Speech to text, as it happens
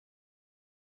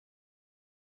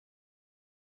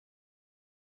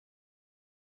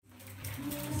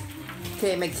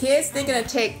Okay, my kids, they're gonna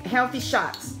take healthy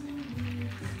shots.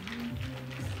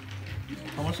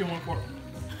 How much you want for?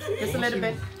 Just a little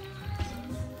bit.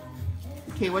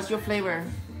 Okay, what's your flavor?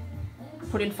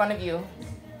 Put in front of you.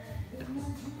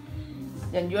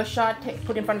 Then your shot,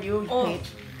 put in front of you,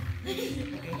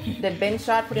 Paige. Then Ben's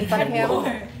shot, put in front of him.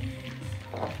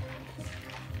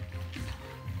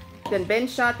 Then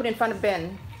Ben's shot, put in front of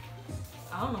Ben.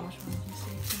 I don't know which one you say.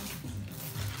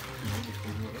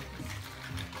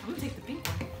 I'm gonna take the pink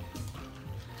one.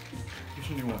 Which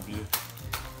one do you want, Peter?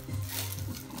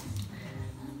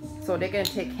 So they're gonna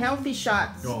take healthy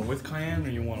shots. You want with cayenne or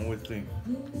you want with thing?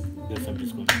 Yes, I'm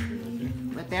just going to right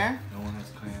there. Right there. No one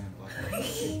has cayenne and black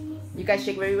pepper. You guys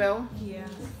shake very well. Yeah.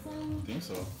 I think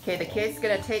so. Okay, the kids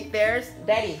gonna take theirs.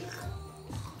 Daddy.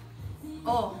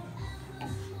 Oh,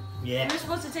 Yeah. we're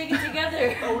supposed to take it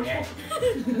together.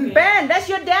 Ben, that's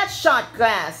your dad's shot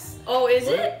glass. Oh, is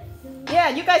it? Yeah,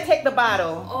 you guys take the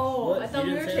bottle. Oh, What? I thought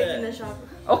You we were didn't say taking that. the shot.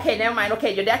 Okay, never mind.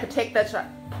 Okay, your dad could take that shot.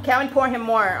 Calvin, pour him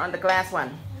more on the glass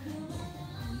one.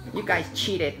 You guys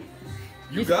cheated.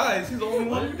 You guys, he's the only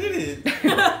one who did it.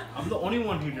 I'm the only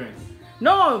one who drank.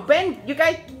 No, Ben, you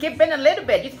guys give Ben a little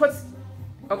bit. You put.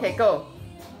 Okay, go.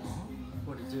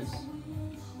 What is this?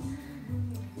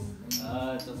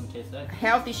 It doesn't taste that.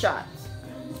 Healthy shots.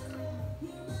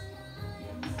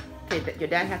 Okay, your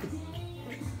dad have to.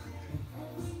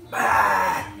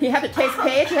 He have to taste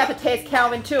Paige. He have to taste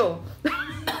Calvin too.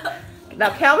 Now,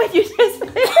 Calvin, you taste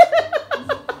it.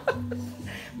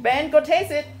 Ben, go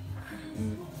taste it.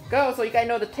 Go, so you guys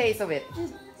know the taste of it.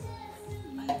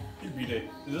 You beat it.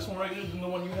 Is this one regular than the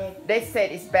one you had? They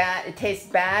said it's bad. It tastes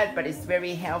bad, but it's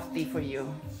very healthy for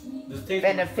you. This tastes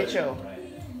Beneficial.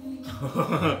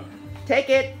 Right. Take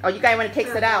it. Oh, you guys want to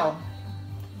taste it out?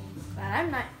 But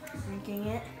I'm not drinking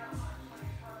it.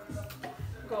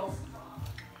 Go.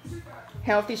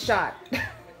 Healthy shot.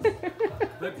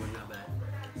 That one not bad.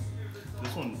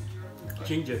 This one,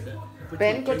 Ginger. Put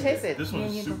Ben, some go ginger. taste it. this one Yeah,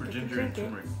 is you super don't ginger drink and it.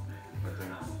 turmeric. I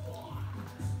think.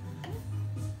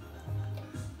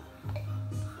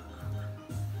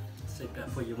 Save that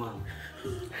for your mom.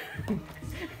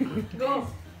 Go.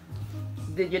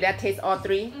 Did your dad taste all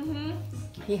three? Mm-hmm.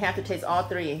 He have to taste all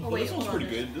three. Oh, Well, this wait, one's hold pretty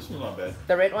on. good. This one's not bad.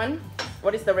 The red one?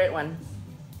 What is the red one?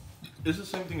 It's the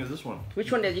same thing as this one.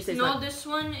 Which one did you say? is No, not- this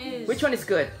one is. Which one is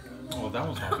good? Oh, that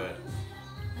one's not bad.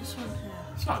 This one. Yeah.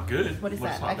 It's not good. What is but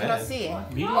that? It's not I cannot bad. see.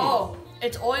 Medium. Oh,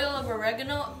 it's oil of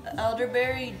oregano,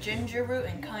 elderberry, ginger root,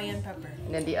 and cayenne pepper.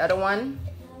 And then the other one.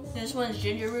 This one's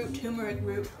ginger root, turmeric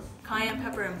root, cayenne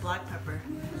pepper, and black pepper.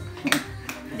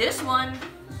 This one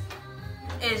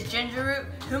is ginger root,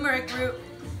 turmeric root,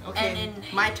 Okay. and then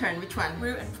My turn. Which one?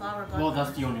 root and flour black Well, pepper.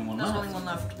 that's the only one That's the left. only one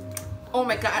left. Oh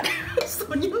my God.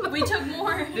 Sonia. We took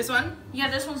more. This one? Yeah,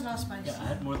 this one's not spicy. Yeah, I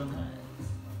had more than that.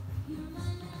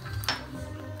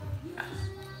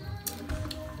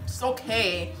 It's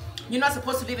okay. You're not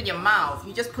supposed to leave it in your mouth.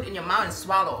 You just put it in your mouth and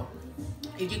swallow.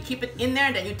 If you keep it in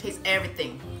there, then you taste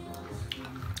everything.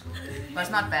 But it's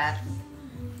not bad.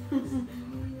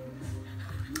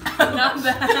 Not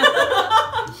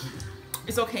bad.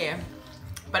 It's okay.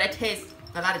 But I taste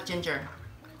a lot of ginger.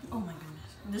 Oh my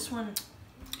goodness. This one,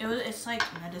 it's like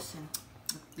medicine.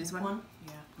 This one?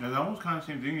 Yeah. Yeah, that one's kind of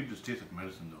the same thing. It just tastes like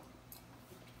medicine, though.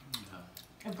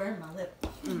 It burned my lip.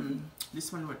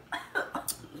 This one would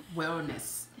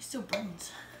wellness. It still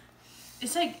burns.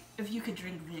 It's like if you could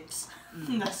drink Vicks.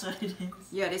 That's what it is.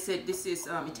 Yeah, they said this is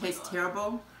it tastes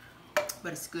terrible,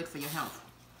 but it's good for your health.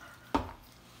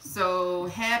 So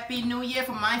happy New Year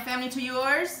from my family to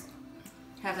yours.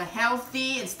 Have a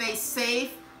healthy and stay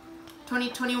safe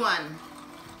 2021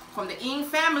 from the Ng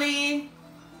family.